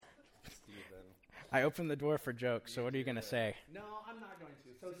I opened the door for jokes, so what are you going to say? No, I'm not going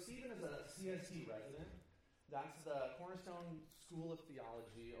to. So Stephen is a CST resident. That's the Cornerstone School of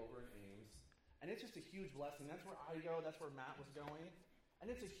Theology over in Ames. And it's just a huge blessing. That's where I go. That's where Matt was going.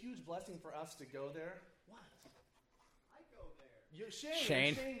 And it's a huge blessing for us to go there. What? I go there.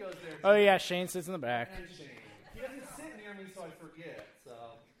 Shane goes there too. Oh, yeah, Shane sits in the back. And Shane. He doesn't sit near me, so I forget. So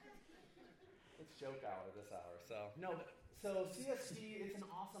let's joke out at this hour. So CST, it's an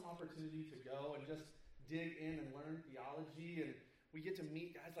awesome opportunity to go and just dig in and learn theology. And we get to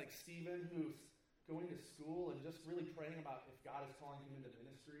meet guys like Stephen, who's going to school and just really praying about if God is calling him into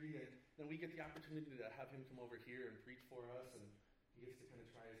ministry. And then we get the opportunity to have him come over here and preach for us. And he gets to kind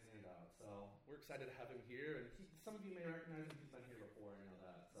of try his hand out. So we're excited to have him here. And some of you may recognize him. He's been here before. I know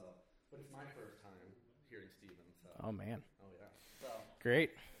that. But it's my first time hearing Stephen. So. Oh, man. Oh, yeah. So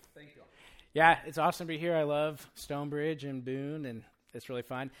great. Thank you. Yeah, it's awesome to be here. I love Stonebridge and Boone, and it's really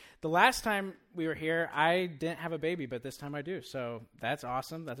fun. The last time we were here, I didn't have a baby, but this time I do. So that's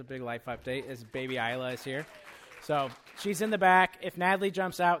awesome. That's a big life update as baby Isla is here. So she's in the back. If Natalie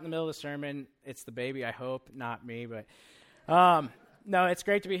jumps out in the middle of the sermon, it's the baby, I hope, not me. But no, it's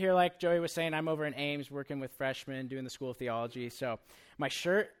great to be here. Like Joey was saying, I'm over in Ames working with freshmen, doing the School of Theology. So my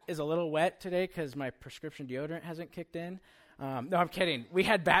shirt is a little wet today because my prescription deodorant hasn't kicked in. No, I'm kidding. We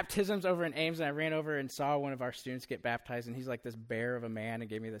had baptisms over in Ames, and I ran over and saw one of our students get baptized, and he's like this bear of a man and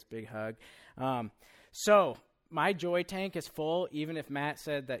gave me this big hug. So my joy tank is full, even if Matt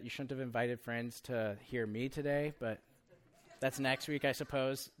said that you shouldn't have invited friends to hear me today, but that's next week, I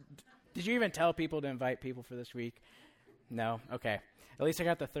suppose. Did you even tell people to invite people for this week? No? Okay. At least I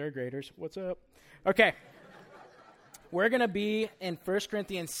got the third graders. What's up? Okay. We're going to be in 1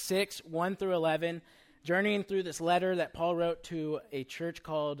 Corinthians 6, 1 through 11, journeying through this letter that Paul wrote to a church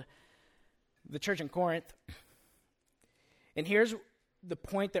called the church in Corinth. And here's the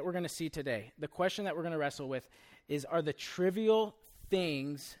point that we're going to see today. The question that we're going to wrestle with is, are the trivial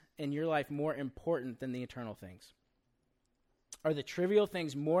things in your life more important than the eternal things? Are the trivial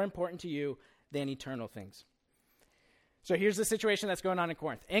things more important to you than eternal things? So here's the situation that's going on in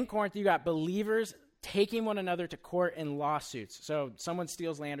Corinth. In Corinth, you got believers taking one another to court in lawsuits. So someone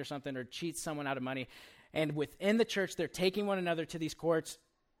steals land or something or cheats someone out of money. And within the church, they're taking one another to these courts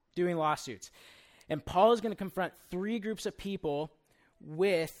doing lawsuits. And Paul is going to confront three groups of people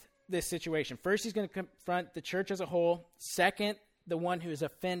with this situation. First, he's going to confront the church as a whole. Second, the one who is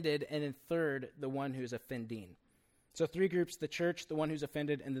offended. And then third, the one who is offending. So three groups, the church, the one who's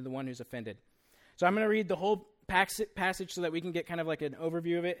offended, and then the one who's offended. So I'm going to read the whole passage so that we can get kind of like an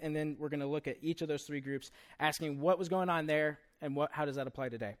overview of it, and then we're going to look at each of those three groups, asking what was going on there and how does that apply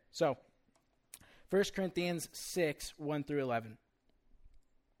today. So 1 Corinthians 6, 1 through 11.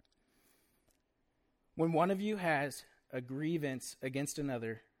 When one of you has a grievance against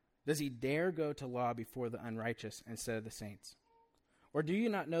another, does he dare go to law before the unrighteous instead of the saints? Or do you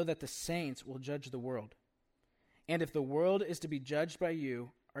not know that the saints will judge the world? And if the world is to be judged by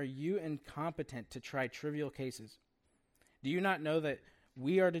you, are you incompetent to try trivial cases? Do you not know that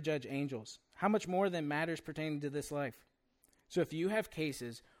we are to judge angels? How much more than matters pertaining to this life? So if you have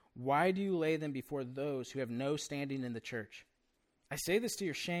cases, why do you lay them before those who have no standing in the church? I say this to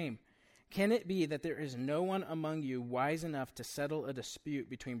your shame. Can it be that there is no one among you wise enough to settle a dispute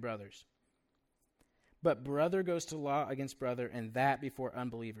between brothers? But brother goes to law against brother, and that before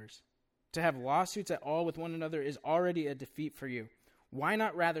unbelievers. To have lawsuits at all with one another is already a defeat for you. Why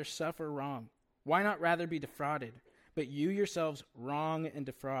not rather suffer wrong? Why not rather be defrauded? But you yourselves wrong and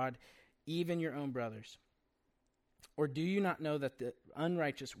defraud even your own brothers. Or do you not know that the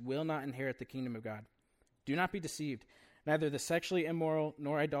unrighteous will not inherit the kingdom of God? Do not be deceived. Neither the sexually immoral,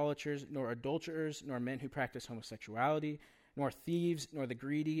 nor idolaters, nor adulterers, nor men who practice homosexuality, nor thieves, nor the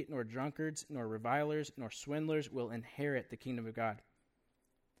greedy, nor drunkards, nor revilers, nor swindlers will inherit the kingdom of God.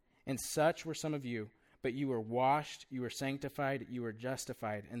 And such were some of you. But you were washed, you were sanctified, you were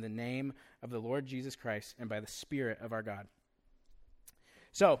justified in the name of the Lord Jesus Christ and by the Spirit of our God.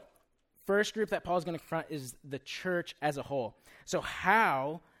 So, first group that Paul's going to confront is the church as a whole. So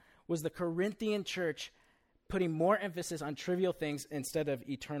how was the Corinthian church putting more emphasis on trivial things instead of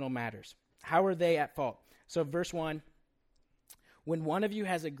eternal matters? How are they at fault? So verse 1, when one of you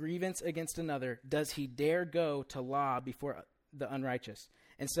has a grievance against another, does he dare go to law before the unrighteous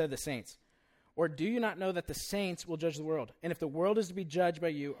instead of the saints? Or do you not know that the saints will judge the world? And if the world is to be judged by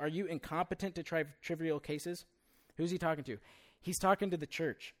you, are you incompetent to try trivial cases? Who's he talking to? He's talking to the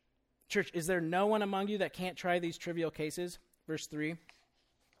church. Church, is there no one among you that can't try these trivial cases? Verse 3.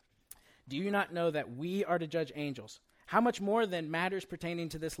 Do you not know that we are to judge angels? How much more than matters pertaining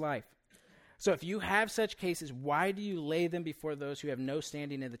to this life? So if you have such cases, why do you lay them before those who have no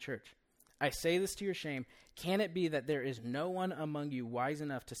standing in the church? I say this to your shame. Can it be that there is no one among you wise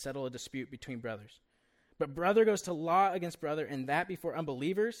enough to settle a dispute between brothers? But brother goes to law against brother, and that before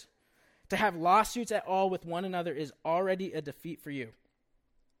unbelievers? To have lawsuits at all with one another is already a defeat for you.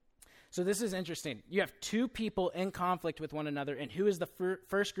 So this is interesting. You have two people in conflict with one another, and who is the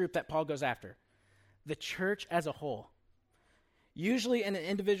first group that Paul goes after? The church as a whole. Usually in an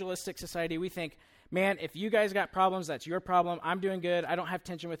individualistic society, we think, man, if you guys got problems, that's your problem. I'm doing good. I don't have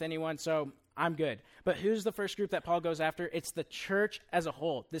tension with anyone, so I'm good. But who's the first group that Paul goes after? It's the church as a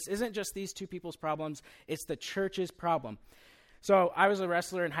whole. This isn't just these two people's problems. It's the church's problem. So I was a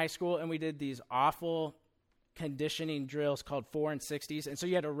wrestler in high school, and we did these awful conditioning drills called 4 and 60s. And so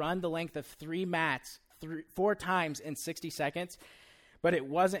you had to run the length of 3 mats 4 times in 60 seconds. But it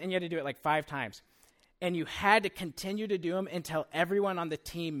wasn't, and you had to do it like 5 times. And you had to continue to do them until everyone on the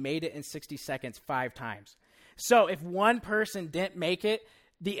team made it in 60 seconds 5 times. So if one person didn't make it,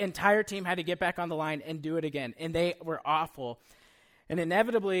 the entire team had to get back on the line and do it again. And they were awful. And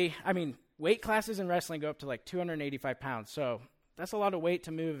inevitably, I mean, weight classes in wrestling go up to like 285 pounds. So that's a lot of weight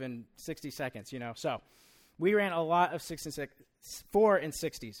to move in 60 seconds, you know. So we ran a lot of 4 and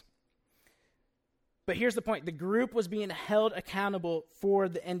 60s. But here's the point. The group was being held accountable for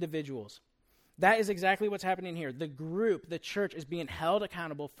the individuals. That is exactly what's happening here. The group, the church, is being held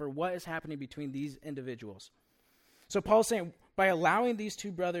accountable for what is happening between these individuals. So Paul's saying, by allowing these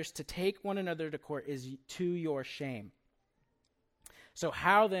two brothers to take one another to court is to your shame. So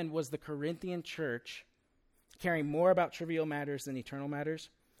how then was the Corinthian church caring more about trivial matters than eternal matters?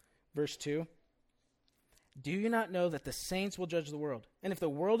 Verse 2, do you not know that the saints will judge the world? And if the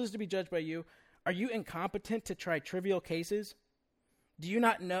world is to be judged by you, are you incompetent to try trivial cases? Do you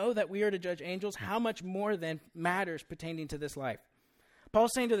not know that we are to judge angels? How much more then matters pertaining to this life?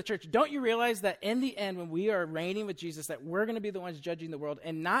 Paul's saying to the church, don't you realize that in the end, when we are reigning with Jesus, that we're going to be the ones judging the world,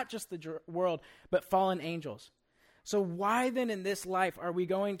 and not just the world, but fallen angels? So why then in this life are we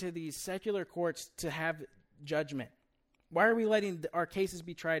going to these secular courts to have judgment? Why are we letting our cases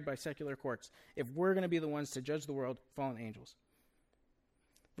be tried by secular courts if we're going to be the ones to judge the world, fallen angels?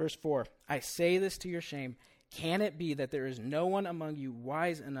 Verse 4, I say this to your shame. Can it be that there is no one among you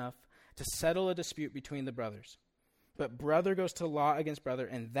wise enough to settle a dispute between the brothers? But brother goes to law against brother,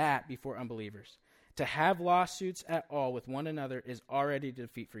 and that before unbelievers. To have lawsuits at all with one another is already a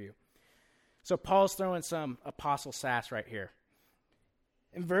defeat for you. So Paul's throwing some apostle sass right here.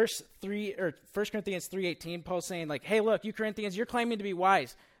 In verse 3, or 1 Corinthians 3:18, Paul's saying, like, hey, look, you Corinthians, you're claiming to be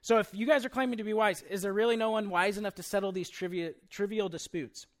wise. So if you guys are claiming to be wise, is there really no one wise enough to settle these trivial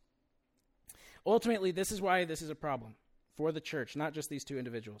disputes? Ultimately, this is why this is a problem for the church, not just these two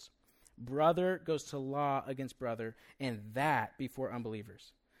individuals. Brother goes to law against brother, and that before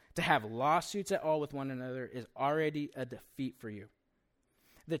unbelievers. To have lawsuits at all with one another is already a defeat for you.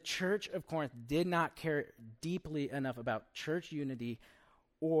 The church of Corinth did not care deeply enough about church unity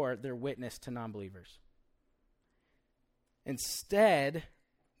or their witness to non-believers. Instead,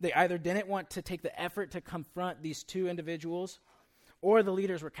 they either didn't want to take the effort to confront these two individuals, or the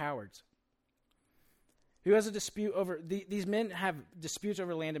leaders were cowards. Who has a dispute over, these men have disputes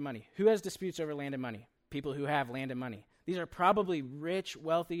over land and money. Who has disputes over land and money? People who have land and money. These are probably rich,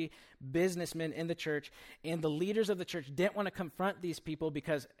 wealthy businessmen in the church, and the leaders of the church didn't want to confront these people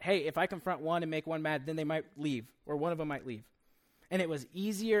because, hey, if I confront one and make one mad, then they might leave, or one of them might leave. And it was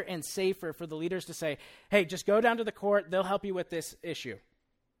easier and safer for the leaders to say, hey, just go down to the court, they'll help you with this issue.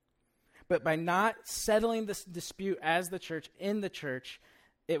 But by not settling this dispute as the church, in the church,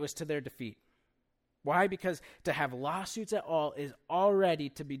 it was to their defeat. Why? Because to have lawsuits at all is already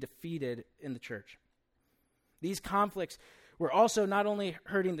to be defeated in the church. These conflicts were also not only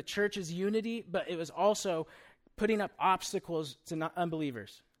hurting the church's unity, but it was also putting up obstacles to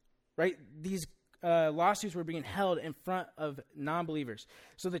unbelievers, right? These lawsuits were being held in front of non-believers.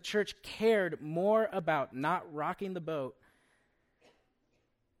 So the church cared more about not rocking the boat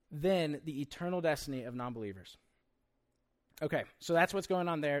than the eternal destiny of non-believers. Okay, so that's what's going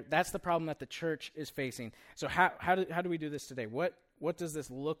on there. That's the problem that the church is facing. So how do we do this today? What does this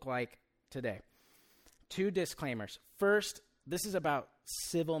look like today? 2 disclaimers. First, this is about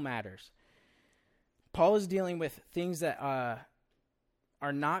civil matters. Paul is dealing with things that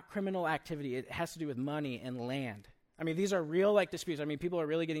are not criminal activity. It has to do with money and land. I mean, these are real disputes. I mean, people are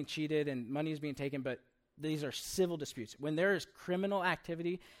really getting cheated and money is being taken, but these are civil disputes. When there is criminal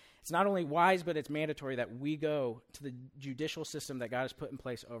activity, it's not only wise, but it's mandatory that we go to the judicial system that God has put in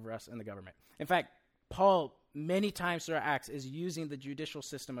place over us in the government. In fact, Paul, many times throughout Acts, is using the judicial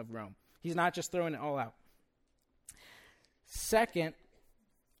system of Rome. He's not just throwing it all out. Second,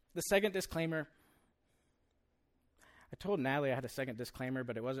 the second disclaimer, I told Natalie I had a second disclaimer,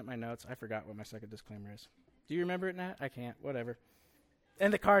 but it wasn't my notes. I forgot what my second disclaimer is. Do you remember it, Nat? I can't. Whatever.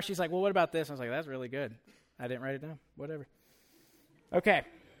 In the car, she's like, well, what about this? I was like, that's really good. I didn't write it down. Whatever. Okay.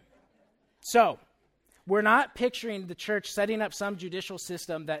 So, we're not picturing the church setting up some judicial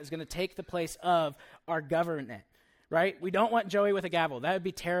system that is going to take the place of our government, right? We don't want Joey with a gavel. That would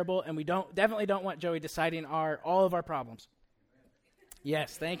be terrible, and we definitely don't want Joey deciding all of our problems.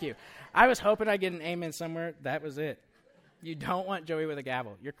 Yes, thank you. I was hoping I'd get an amen somewhere. That was it. You don't want Joey with a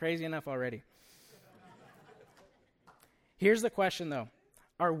gavel. You're crazy enough already. Here's the question, though.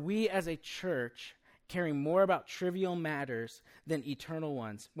 Are we as a church caring more about trivial matters than eternal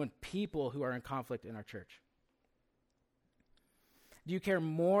ones when people who are in conflict in our church? Do you care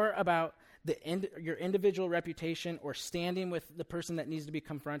more about your individual reputation or standing with the person that needs to be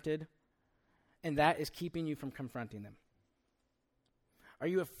confronted, and that is keeping you from confronting them? Are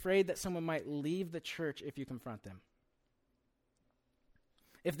you afraid that someone might leave the church if you confront them?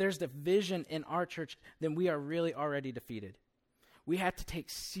 If there's division in our church, then we are really already defeated. We have to take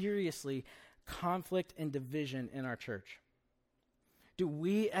seriously conflict and division in our church. Do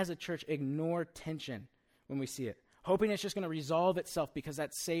we as a church ignore tension when we see it, hoping it's just going to resolve itself because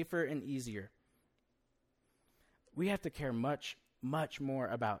that's safer and easier? We have to care much, much more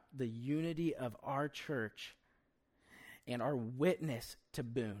about the unity of our church and our witness to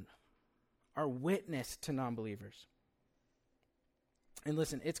Boone, our witness to non-believers. And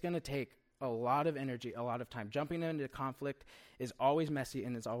listen, it's going to take a lot of energy, a lot of time. Jumping into conflict is always messy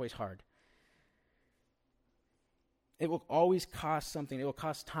and it's always hard. It will always cost something. It will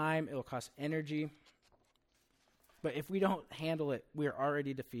cost time. It will cost energy. But if we don't handle it, we are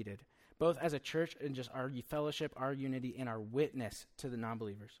already defeated, both as a church and just our fellowship, our unity, and our witness to the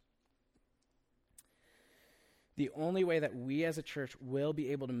non-believers. The only way that we as a church will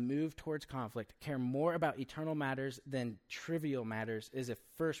be able to move towards conflict, care more about eternal matters than trivial matters, is if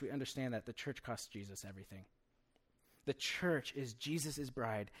first we understand that the church costs Jesus everything. The church is Jesus'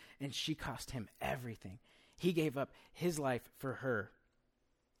 bride, and she cost him everything. He gave up his life for her.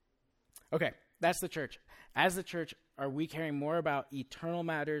 Okay, that's the church. As the church, are we caring more about eternal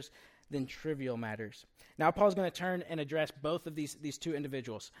matters than trivial matters? Now, Paul's going to turn and address both of these two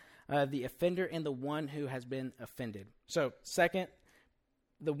individuals, the offender and the one who has been offended. So, second,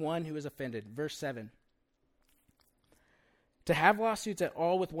 the one who is offended. Verse 7. To have lawsuits at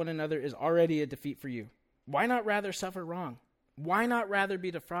all with one another is already a defeat for you. Why not rather suffer wrong? Why not rather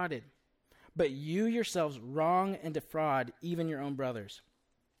be defrauded? But you yourselves wrong and defraud even your own brothers.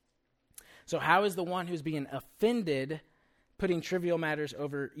 So how is the one who's being offended putting trivial matters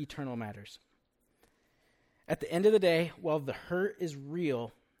over eternal matters? At the end of the day, while the hurt is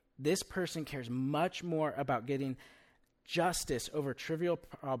real, this person cares much more about getting justice over trivial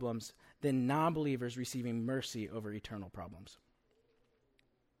problems than non-believers receiving mercy over eternal problems.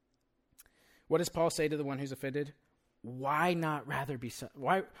 What does Paul say to the one who's offended? Why not rather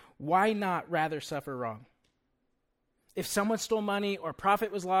suffer wrong? If someone stole money or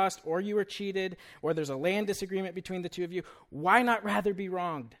profit was lost or you were cheated or there's a land disagreement between the two of you, why not rather be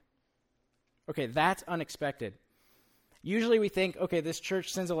wronged? Okay, that's unexpected. Usually we think, okay, this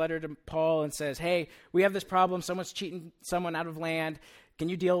church sends a letter to Paul and says, hey, we have this problem. Someone's cheating someone out of land. Can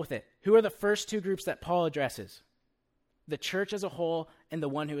you deal with it? Who are the first two groups that Paul addresses? The church as a whole and the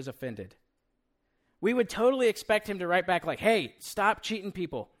one who is offended. We would totally expect him to write back like, hey, stop cheating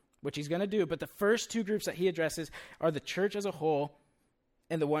people, which he's going to do. But the first two groups that he addresses are the church as a whole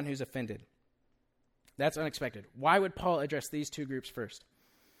and the one who's offended. That's unexpected. Why would Paul address these two groups first?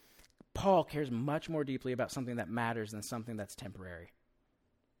 Paul cares much more deeply about something that matters than something that's temporary.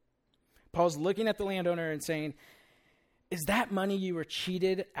 Paul's looking at the landowner and saying, is that money you were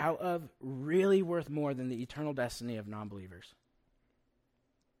cheated out of really worth more than the eternal destiny of non-believers?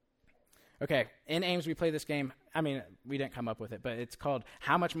 Okay, in Ames, we play this game. I mean, we didn't come up with it, but it's called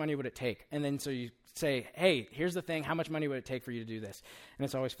How Much Money Would It Take? And then so you say, hey, here's the thing. How much money would it take for you to do this? And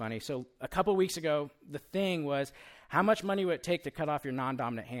it's always funny. So a couple weeks ago, the thing was, how much money would it take to cut off your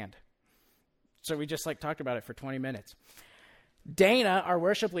non-dominant hand? So we just talked about it for 20 minutes. Dana, our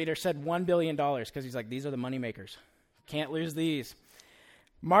worship leader, said $1 billion because he's like, these are the money makers. Can't lose these.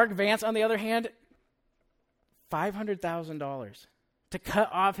 Mark Vance, on the other hand, $500,000 to cut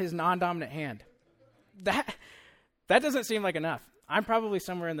off his non-dominant hand. That doesn't seem like enough. I'm probably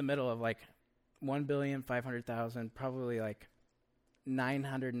somewhere in the middle of $1,500,000, probably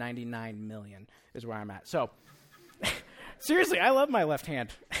 $999 million is where I'm at. So seriously, I love my left hand.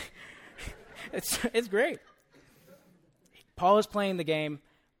 It's great. Paul is playing the game.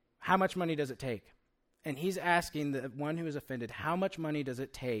 How much money does it take? And he's asking the one who is offended, how much money does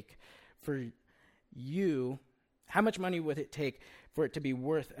it take for you How much money would it take for it to be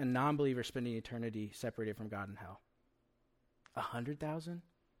worth a non-believer spending eternity separated from God in hell? 100,000?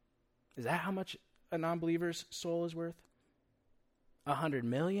 Is that how much a non-believer's soul is worth? 100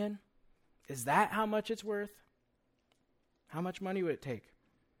 million? Is that how much it's worth? How much money would it take?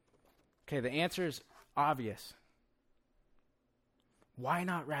 Okay, the answer is obvious. Why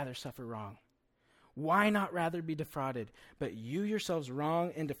not rather suffer wrong? Why not rather be defrauded, but you yourselves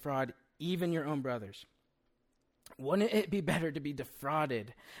wrong and defraud even your own brothers? Wouldn't it be better to be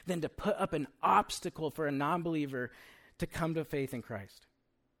defrauded than to put up an obstacle for a non-believer to come to faith in Christ?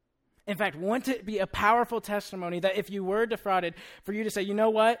 In fact, wouldn't it be a powerful testimony that if you were defrauded, for you to say, you know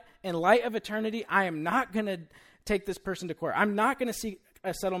what, in light of eternity, I am not going to take this person to court. I'm not going to seek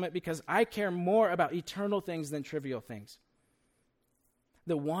a settlement because I care more about eternal things than trivial things.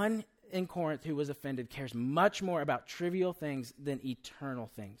 The one in Corinth who was offended cares much more about trivial things than eternal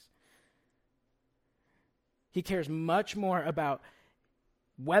things. He cares much more about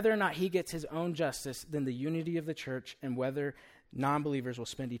whether or not he gets his own justice than the unity of the church and whether non-believers will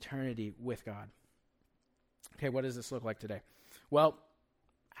spend eternity with God. Okay, what does this look like today? Well,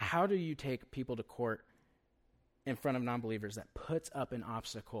 how do you take people to court in front of non-believers that puts up an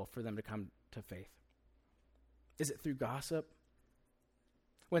obstacle for them to come to faith? Is it through gossip?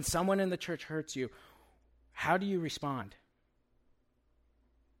 When someone in the church hurts you, how do you respond?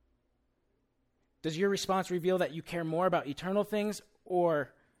 Does your response reveal that you care more about eternal things or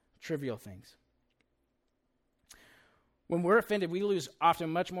trivial things? When we're offended, we lose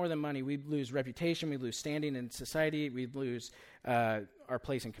often much more than money. We lose reputation, we lose standing in society, we lose our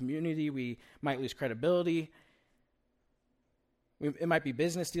place in community, we might lose credibility. It might be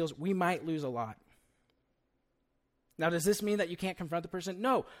business deals. We might lose a lot. Now, does this mean that you can't confront the person?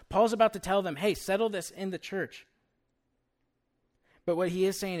 No. Paul's about to tell them, hey, settle this in the church. But what he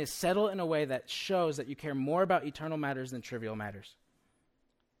is saying is settle in a way that shows that you care more about eternal matters than trivial matters.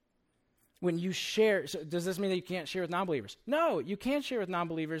 When you share, so does this mean that you can't share with non-believers? No, you can share with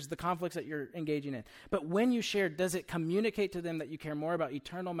non-believers the conflicts that you're engaging in. But when you share, does it communicate to them that you care more about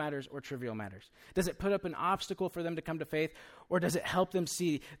eternal matters or trivial matters? Does it put up an obstacle for them to come to faith? Or does it help them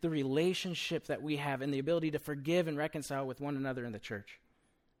see the relationship that we have and the ability to forgive and reconcile with one another in the church?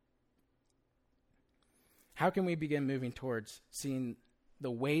 How can we begin moving towards seeing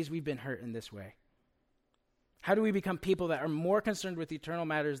the ways we've been hurt in this way? How do we become people that are more concerned with eternal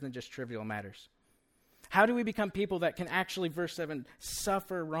matters than just trivial matters? How do we become people that can actually, verse 7,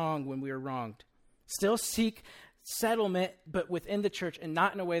 suffer wrong when we are wronged? Still seek settlement, but within the church and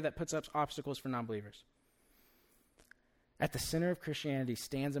not in a way that puts up obstacles for non-believers. At the center of Christianity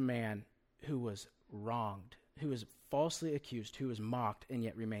stands a man who was wronged, who was falsely accused, who was mocked, and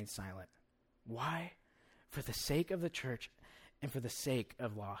yet remained silent. Why? For the sake of the church and for the sake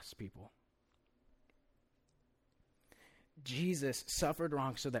of lost people. Jesus suffered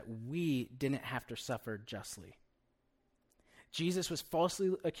wrong so that we didn't have to suffer justly. Jesus was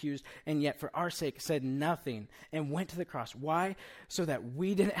falsely accused and yet for our sake said nothing and went to the cross. Why? So that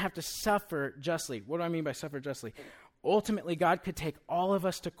we didn't have to suffer justly. What do I mean by suffer justly? Ultimately, God could take all of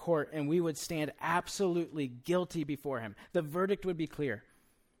us to court and we would stand absolutely guilty before him. The verdict would be clear.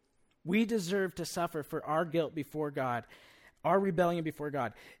 We deserve to suffer for our guilt before God, our rebellion before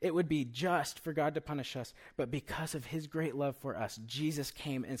God. It would be just for God to punish us, but because of his great love for us, Jesus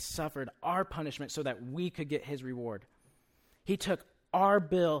came and suffered our punishment so that we could get his reward. He took our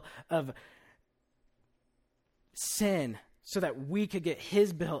bill of sin so that we could get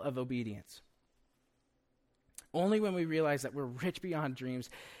his bill of obedience. Only when we realize that we're rich beyond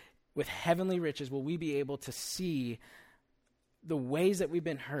dreams with heavenly riches will we be able to see the ways that we've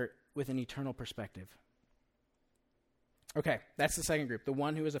been hurt with an eternal perspective. Okay, that's the second group, the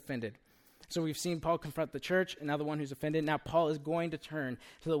one who is offended. So we've seen Paul confront the church, and now the one who's offended. Now Paul is going to turn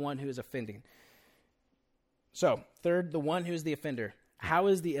to the one who is offending. So, third, the one who is the offender. How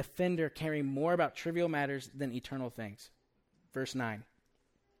is the offender caring more about trivial matters than eternal things? Verse 9.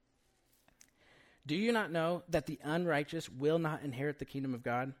 Do you not know that the unrighteous will not inherit the kingdom of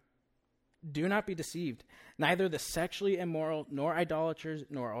God? Do not be deceived. Neither the sexually immoral, nor idolaters,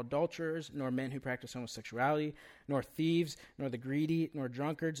 nor adulterers, nor men who practice homosexuality, nor thieves, nor the greedy, nor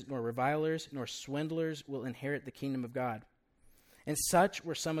drunkards, nor revilers, nor swindlers will inherit the kingdom of God. And such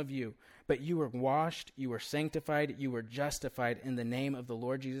were some of you. But you were washed, you were sanctified, you were justified in the name of the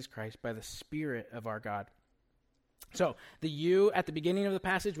Lord Jesus Christ by the Spirit of our God. So, the you at the beginning of the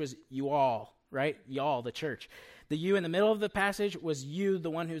passage was you all, right? Y'all, the church. The you in the middle of the passage was you, the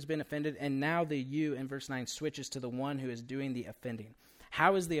one who's been offended, and now the you in verse 9 switches to the one who is doing the offending.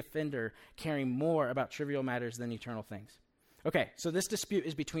 How is the offender caring more about trivial matters than eternal things? Okay, so this dispute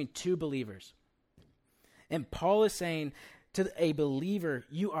is between two believers. And Paul is saying to a believer,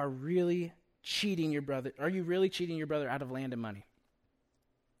 you are really cheating your brother. Are you really cheating your brother out of land and money?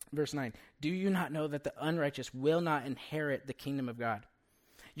 Verse 9, do you not know that the unrighteous will not inherit the kingdom of God?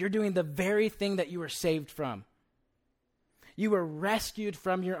 You're doing the very thing that you were saved from. You were rescued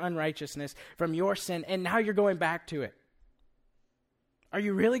from your unrighteousness, from your sin, and now you're going back to it. Are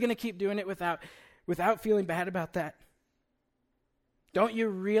you really going to keep doing it without feeling bad about that? Don't you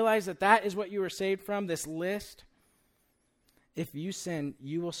realize that that is what you were saved from, this list? If you sin,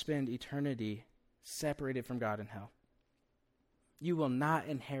 you will spend eternity separated from God in hell. You will not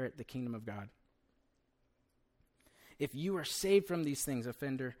inherit the kingdom of God. If you are saved from these things,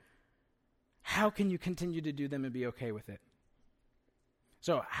 offender, how can you continue to do them and be okay with it?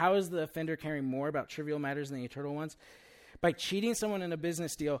 So how is the offender caring more about trivial matters than the eternal ones? By cheating someone in a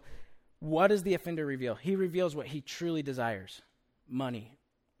business deal, what does the offender reveal? He reveals what he truly desires: money.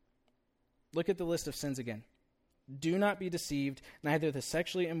 Look at the list of sins again. Do not be deceived, neither the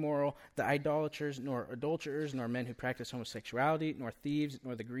sexually immoral, the idolaters, nor adulterers, nor men who practice homosexuality, nor thieves,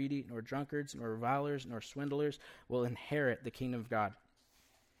 nor the greedy, nor drunkards, nor revilers, nor swindlers will inherit the kingdom of God.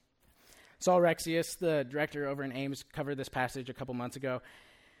 Saul Rexius, the director over in Ames, covered this passage a couple months ago,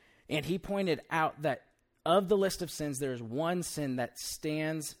 and he pointed out that of the list of sins, there is one sin that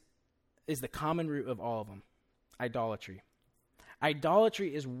is the common root of all of them: idolatry.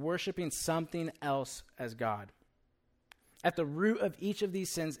 Idolatry is worshiping something else as God. At the root of each of these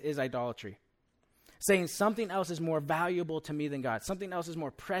sins is idolatry. Saying something else is more valuable to me than God. Something else is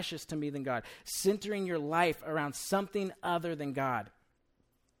more precious to me than God. Centering your life around something other than God.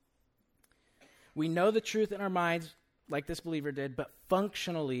 We know the truth in our minds, like this believer did, but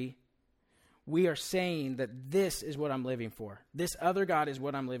functionally, we are saying that this is what I'm living for. This other God is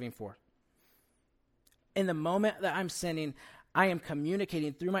what I'm living for. In the moment that I'm sinning, I am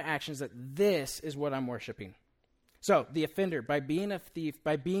communicating through my actions that this is what I'm worshiping. So the offender, by being a thief,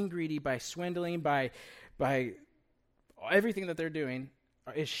 by being greedy, by swindling, by everything that they're doing,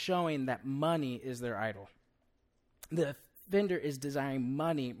 is showing that money is their idol. The offender is desiring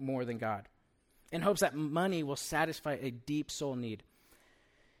money more than God, in hopes that money will satisfy a deep soul need.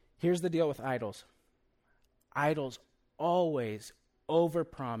 Here's the deal with idols. Idols always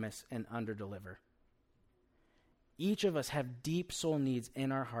overpromise and underdeliver. Each of us have deep soul needs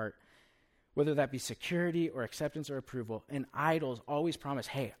in our heart, whether that be security or acceptance or approval, and idols always promise,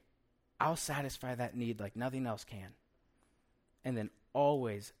 hey, I'll satisfy that need like nothing else can, and then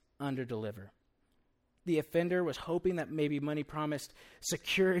always underdeliver. The offender was hoping that maybe money promised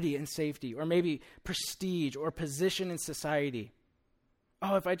security and safety, or maybe prestige or position in society.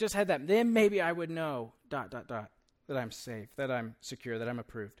 Oh, if I just had that, then maybe I would know, ... that I'm safe, that I'm secure, that I'm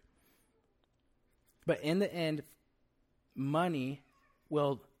approved. But in the end, money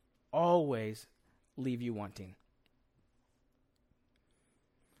will always leave you wanting.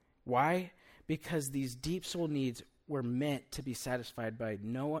 Why? Because these deep soul needs were meant to be satisfied by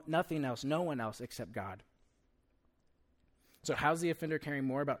nothing else, no one else except God. So how's the offender caring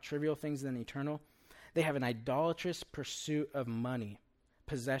more about trivial things than eternal? They have an idolatrous pursuit of money,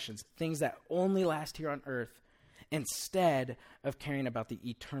 possessions, things that only last here on earth, instead of caring about the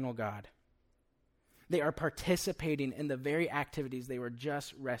eternal God. They are participating in the very activities they were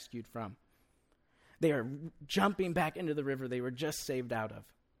just rescued from. They are jumping back into the river they were just saved out of.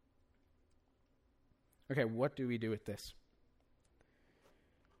 Okay, what do we do with this?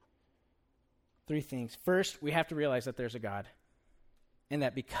 3 things. First, we have to realize that there's a God, and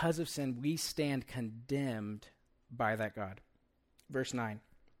that because of sin, we stand condemned by that God. Verse 9.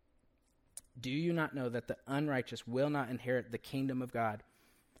 Do you not know that the unrighteous will not inherit the kingdom of God?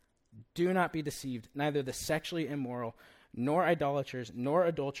 Do not be deceived, neither the sexually immoral, nor idolaters, nor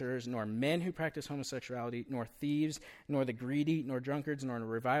adulterers, nor men who practice homosexuality, nor thieves, nor the greedy, nor drunkards, nor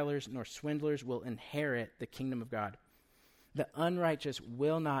revilers, nor swindlers will inherit the kingdom of God. The unrighteous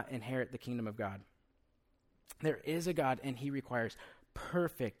will not inherit the kingdom of God. There is a God, and he requires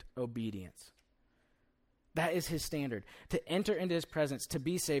perfect obedience. That is his standard. To enter into his presence, to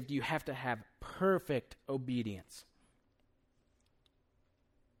be saved, you have to have perfect obedience.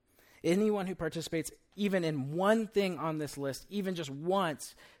 Anyone who participates even in one thing on this list, even just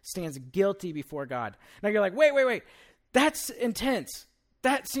once, stands guilty before God. Now you're like, wait. That's intense.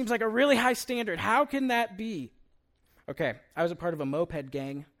 That seems like a really high standard. How can that be? Okay, I was a part of a moped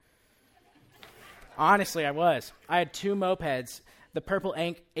gang. Honestly, I was. I had 2 mopeds, the purple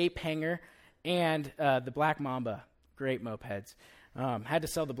ape hanger and the black mamba. Great mopeds. Had to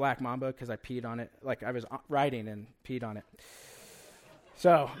sell the black mamba because I peed on it. Like I was riding and peed on it.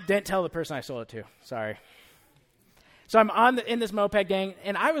 So, didn't tell the person I sold it to. Sorry. So I'm in this moped gang,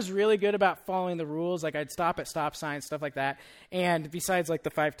 and I was really good about following the rules. Like, I'd stop at stop signs, stuff like that. And besides, like, the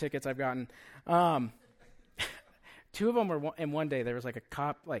 5 tickets I've gotten, 2 of them were in one day. There was, like, a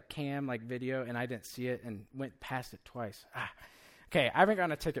cop, like, cam, like, video, and I didn't see it and went past it twice. Okay, I haven't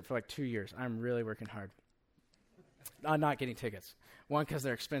gotten a ticket for, like, 2 years. I'm really working hard on not getting tickets. 1, because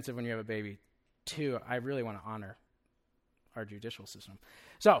they're expensive when you have a baby. 2, I really want to honor our judicial system.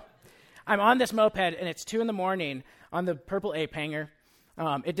 So I'm on this moped, and it's 2 a.m. on the purple ape hanger.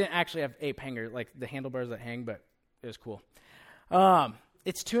 It didn't actually have ape hanger, like the handlebars that hang, but it was cool.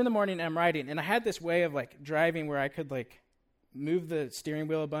 It's 2 a.m. and I'm riding, and I had this way of, like, driving where I could, like, move the steering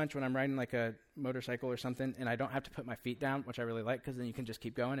wheel a bunch when I'm riding, like, a motorcycle or something, and I don't have to put my feet down, which I really like, because then you can just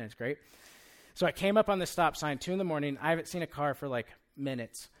keep going, and it's great. So I came up on this stop sign, 2 a.m. I haven't seen a car for, like,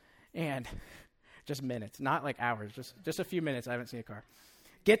 minutes, and just minutes, not, like, hours, just a few minutes I haven't seen a car.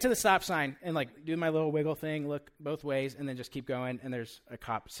 Get to the stop sign and, like, do my little wiggle thing, look both ways, and then just keep going, and there's a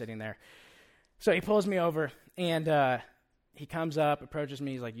cop sitting there. So he pulls me over, and he comes up, approaches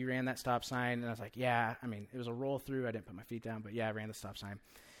me. He's like, "You ran that stop sign?" And I was like, "Yeah. I mean, it was a roll through. I didn't put my feet down, but yeah, I ran the stop sign." And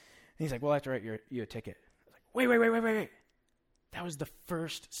he's like, "Well, I have to write you a ticket." I was like, wait. That was the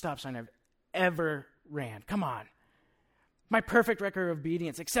first stop sign I've ever ran. Come on. My perfect record of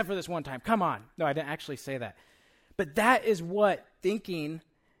obedience, except for this one time. Come on. No, I didn't actually say that. But that is what thinking,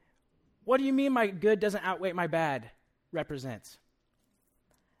 "What do you mean my good doesn't outweigh my bad?" represents.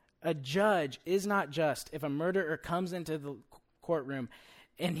 A judge is not just if a murderer comes into the courtroom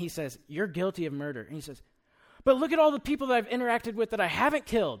and he says, "You're guilty of murder." And he says, "But look at all the people that I've interacted with that I haven't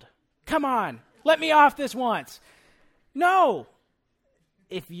killed. Come on, let me off this once." No.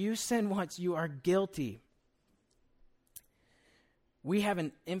 If you sin once, you are guilty. We have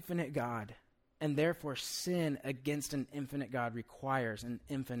an infinite God, and therefore sin against an infinite God requires an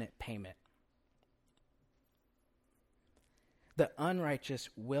infinite payment. The unrighteous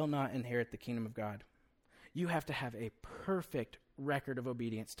will not inherit the kingdom of God. You have to have a perfect record of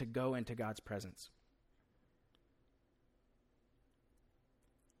obedience to go into God's presence.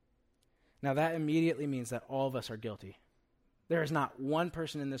 Now, that immediately means that all of us are guilty. There is not one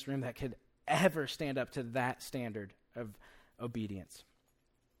person in this room that could ever stand up to that standard of obedience.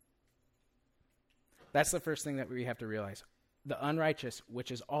 That's the first thing that we have to realize. The unrighteous,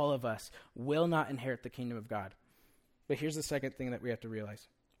 which is all of us, will not inherit the kingdom of God. But here's the second thing that we have to realize.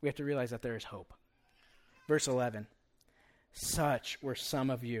 We have to realize that there is hope. Verse 11. Such were some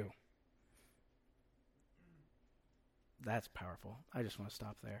of you. That's powerful. I just want to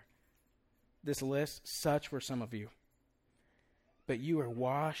stop there. This list, such were some of you. But you were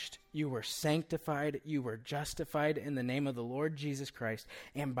washed, you were sanctified, you were justified in the name of the Lord Jesus Christ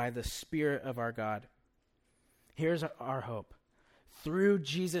and by the Spirit of our God. Here's our hope. Through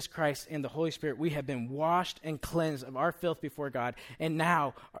Jesus Christ and the Holy Spirit, we have been washed and cleansed of our filth before God and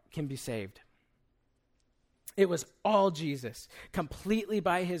now can be saved. It was all Jesus, completely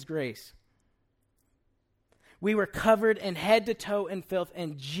by his grace. We were covered in head to toe in filth,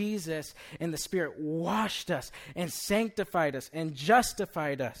 and Jesus and the Spirit washed us and sanctified us and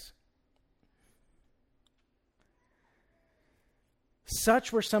justified us.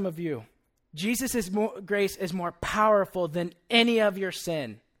 Such were some of you. Jesus' grace is more powerful than any of your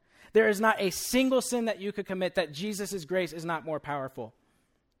sin. There is not a single sin that you could commit that Jesus' grace is not more powerful.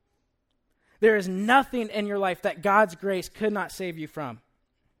 There is nothing in your life that God's grace could not save you from.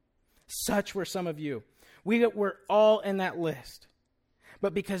 Such were some of you. We were all in that list.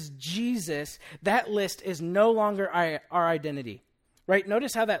 But because Jesus, that list is no longer our identity. Right?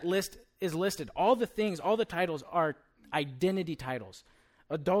 Notice how that list is listed. All the things, all the titles are identity titles.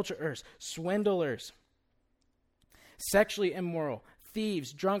 Adulterers, swindlers, sexually immoral,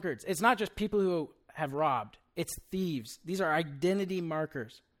 thieves, drunkards. It's not just people who have robbed. It's thieves. These are identity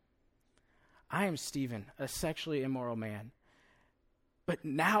markers. I am Stephen, a sexually immoral man. But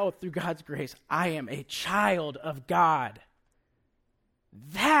now, through God's grace, I am a child of God.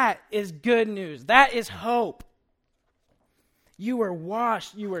 That is good news. That is hope. You were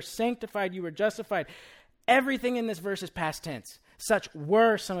washed, you were sanctified, you were justified. Everything in this verse is past tense. Such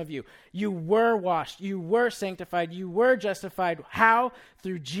were some of you. You were washed, you were sanctified, you were justified. How?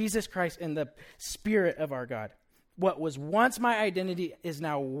 Through Jesus Christ and the Spirit of our God. What was once my identity is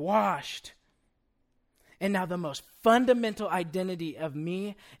now washed. And now the most fundamental identity of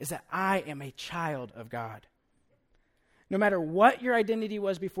me is that I am a child of God. No matter what your identity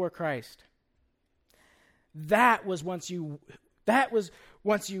was before Christ, that was once who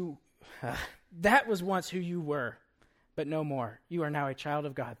you were, but no more. You are now a child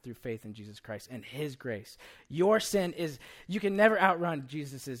of God through faith in Jesus Christ and his grace. Your sin is, you can never outrun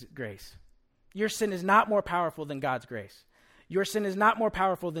Jesus' grace. Your sin is not more powerful than God's grace. Your sin is not more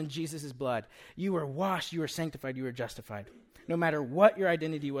powerful than Jesus' blood. You were washed, you were sanctified, you were justified. No matter what your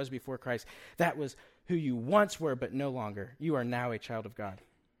identity was before Christ, that was who you once were, but no longer. You are now a child of God.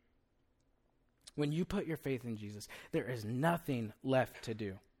 When you put your faith in Jesus, there is nothing left to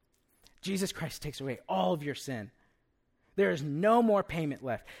do. Jesus Christ takes away all of your sin. There is no more payment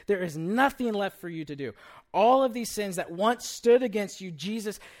left. There is nothing left for you to do. All of these sins that once stood against you,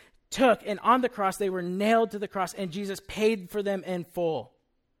 Jesus took, and on the cross, they were nailed to the cross, and Jesus paid for them in full.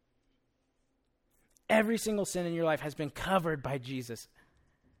 Every single sin in your life has been covered by Jesus.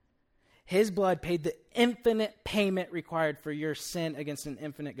 His blood paid the infinite payment required for your sin against an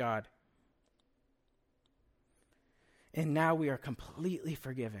infinite God. And now we are completely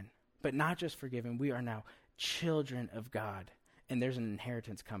forgiven. But not just forgiven, we are now children of God. And there's an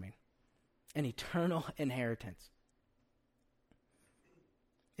inheritance coming. An eternal inheritance.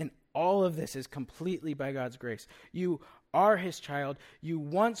 And all of this is completely by God's grace. You are his child. You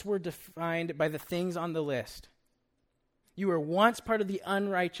once were defined by the things on the list. You were once part of the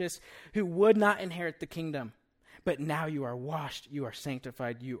unrighteous who would not inherit the kingdom. But now you are washed, you are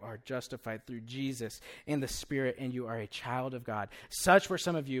sanctified, you are justified through Jesus and the Spirit, and you are a child of God. Such were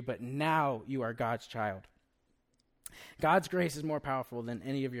some of you, but now you are God's child. God's grace is more powerful than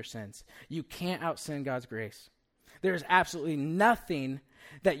any of your sins. You can't out-sin God's grace. There is absolutely nothing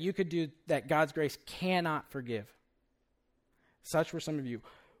that you could do that God's grace cannot forgive. Such were some of you.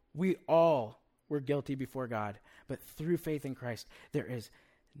 We all were guilty before God, but through faith in Christ, there is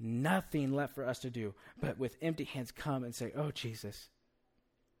nothing left for us to do, but with empty hands come and say, oh, Jesus,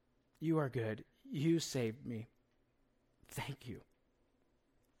 you are good. You saved me. Thank you.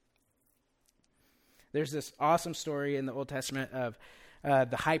 There's this awesome story in the Old Testament of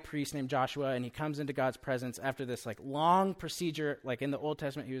the high priest named Joshua, and he comes into God's presence after this long procedure, like in the Old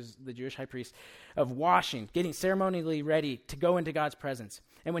Testament, he was the Jewish high priest, of washing, getting ceremonially ready to go into God's presence.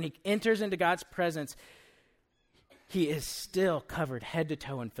 And when he enters into God's presence, he is still covered head to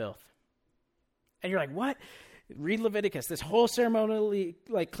toe in filth. And you're like, what? Read Leviticus, this whole ceremonially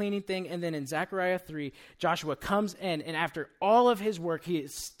cleaning thing, and then in Zechariah 3, Joshua comes in, and after all of his work, he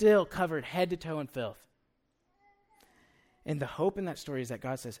is still covered head to toe in filth. And the hope in that story is that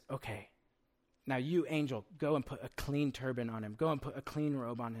God says, okay, now you, angel, go and put a clean turban on him. Go and put a clean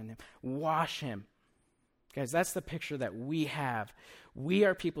robe on him. Wash him. Guys, that's the picture that we have. We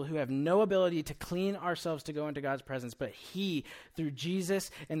are people who have no ability to clean ourselves to go into God's presence, but he, through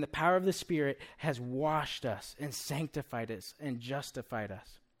Jesus and the power of the Spirit, has washed us and sanctified us and justified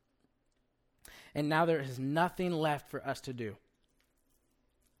us. And now there is nothing left for us to do.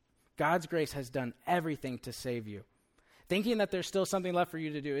 God's grace has done everything to save you. Thinking that there's still something left for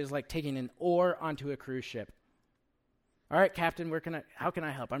you to do is like taking an oar onto a cruise ship. All right, Captain, how can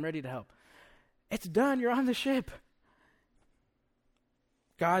I help? I'm ready to help. It's done. You're on the ship.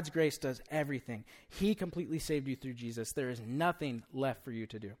 God's grace does everything. He completely saved you through Jesus. There is nothing left for you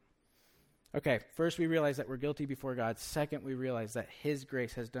to do. Okay, first we realize that we're guilty before God. Second, we realize that his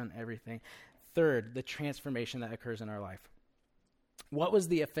grace has done everything. Third, the transformation that occurs in our life. What was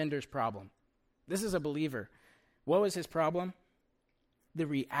the offender's problem? This is a believer. What was his problem? The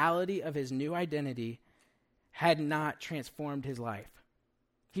reality of his new identity had not transformed his life.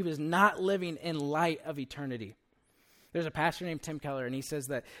 He was not living in light of eternity. There's a pastor named Tim Keller, and he says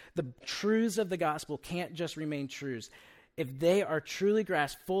that the truths of the gospel can't just remain truths. If they are truly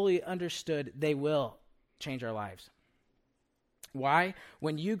grasped, fully understood, they will change our lives. Why?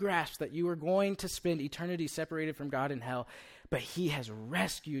 When you grasp that you are going to spend eternity separated from God in hell, but he has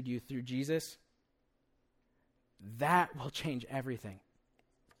rescued you through Jesus, that will change everything.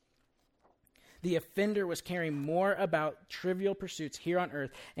 The offender was caring more about trivial pursuits here on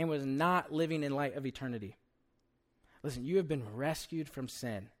earth and was not living in light of eternity. Listen, you have been rescued from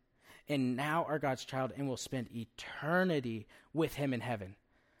sin and now are God's child and will spend eternity with him in heaven.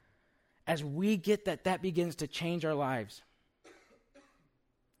 As we get that, that begins to change our lives.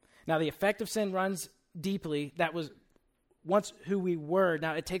 Now, the effect of sin runs deeply. That was once who we were.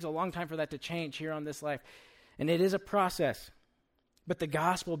 Now, it takes a long time for that to change here on this life. And it is a process. But the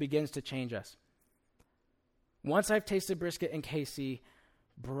gospel begins to change us. Once I've tasted brisket in KC,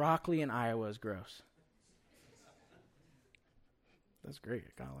 broccoli in Iowa is gross. That's great.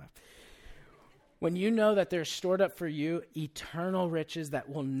 I gotta laugh. When you know that there's stored up for you eternal riches that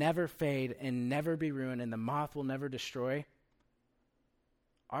will never fade and never be ruined and the moth will never destroy,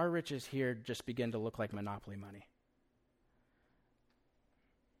 our riches here just begin to look like monopoly money.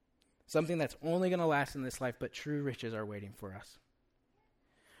 Something that's only going to last in this life, but true riches are waiting for us.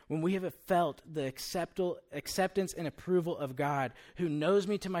 when we have felt the acceptance and approval of God, who knows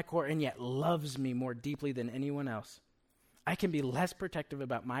me to my core and yet loves me more deeply than anyone else, I can be less protective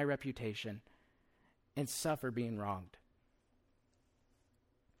about my reputation and suffer being wronged.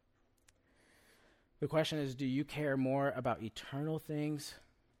 The question is, do you care more about eternal things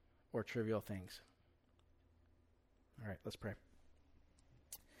or trivial things? All right, let's pray.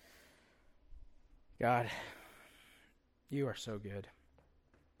 God, you are so good.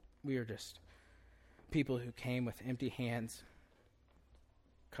 We are just people who came with empty hands,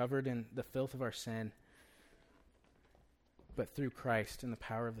 covered in the filth of our sin. But through Christ and the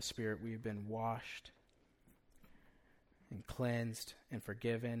power of the Spirit, we've been washed and cleansed and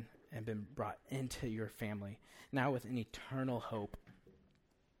forgiven and been brought into your family, now with an eternal hope.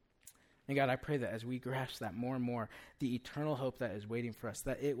 And God, I pray that as we grasp that more and more, the eternal hope that is waiting for us,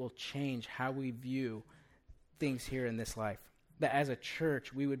 that it will change how we view things here in this life. That as a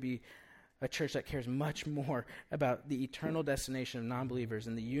church, we would be a church that cares much more about the eternal destination of non-believers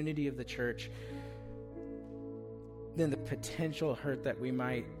and the unity of the church than the potential hurt that we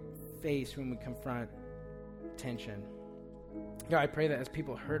might face when we confront tension. God, I pray that as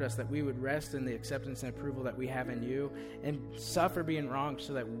people hurt us, that we would rest in the acceptance and approval that we have in you and suffer being wronged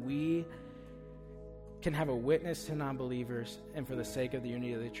so that we can have a witness to non-believers and for the sake of the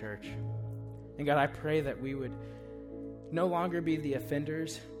unity of the church. And God, I pray that we would no longer be the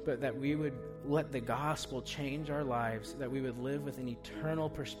offenders, but that we would let the gospel change our lives, that we would live with an eternal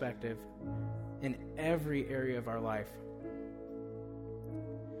perspective in every area of our life.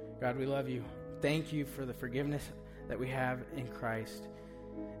 God, we love you. Thank you for the forgiveness that we have in Christ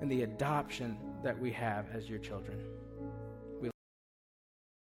and the adoption that we have as your children.